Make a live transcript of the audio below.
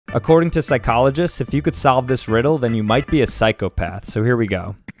According to psychologists, if you could solve this riddle, then you might be a psychopath. So here we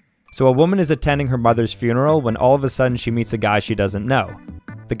go. So a woman is attending her mother's funeral when all of a sudden she meets a guy she doesn't know.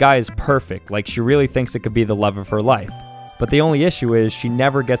 The guy is perfect, like she really thinks it could be the love of her life. But the only issue is she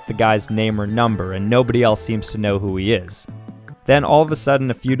never gets the guy's name or number, and nobody else seems to know who he is. Then all of a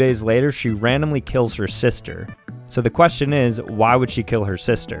sudden, a few days later, she randomly kills her sister. So the question is, why would she kill her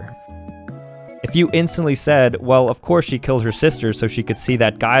sister? If you instantly said, well, of course she killed her sister so she could see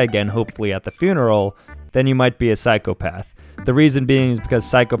that guy again, hopefully at the funeral, then you might be a psychopath. The reason being is because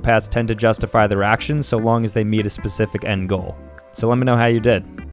psychopaths tend to justify their actions so long as they meet a specific end goal. So let me know how you did.